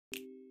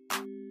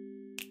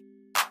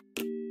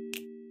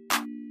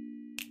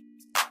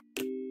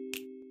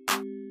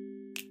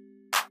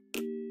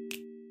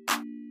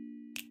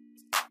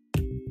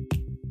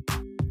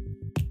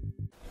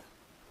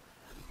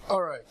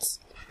All right.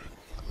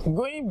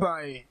 Going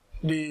by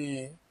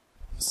the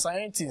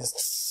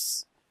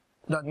scientists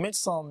that made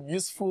some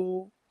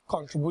useful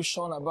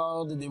contribution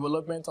about the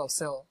development of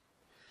cell,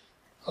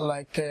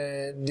 like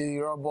the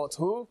Robert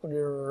Hooke,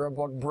 the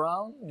Robert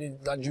Brown, the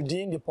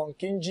Judin, the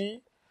Ponsonby,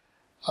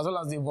 as well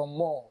as the von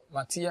Mohr,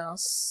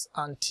 Matthias,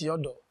 and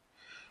Theodor.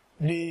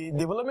 The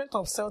development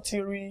of cell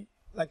theory,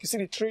 like you see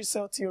the three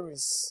cell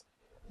theories,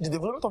 the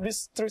development of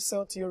these three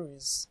cell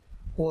theories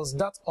was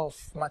that of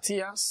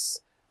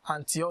Matthias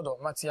and Theodor,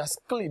 Matthias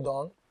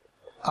Claydon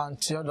and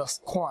Theodor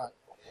Schwann.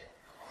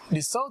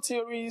 The cell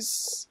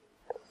theories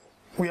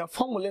were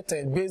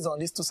formulated based on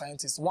these two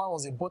scientists. One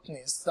was a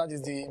botanist, that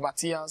is the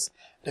Matthias,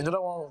 the other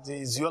one was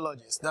the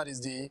zoologist, that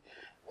is the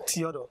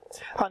Theodor.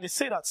 And they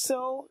say that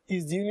cell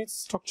is the unit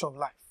structure of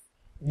life.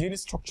 The unit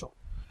structure.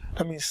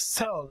 That means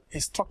cell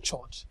is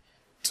structured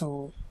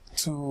to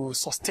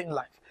sustain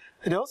life.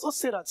 They also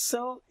say that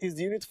cell is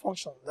the unit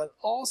function, that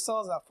all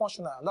cells are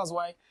functional. That's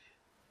why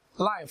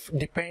life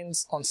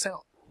depends on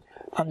cell.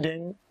 And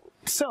then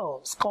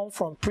cells come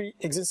from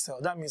pre-existing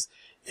cells. That means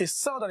a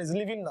cell that is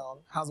living now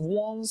has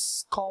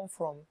once come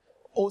from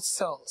old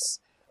cells.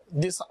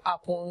 This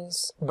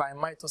happens by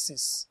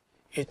mitosis,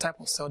 a type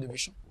of cell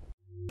division.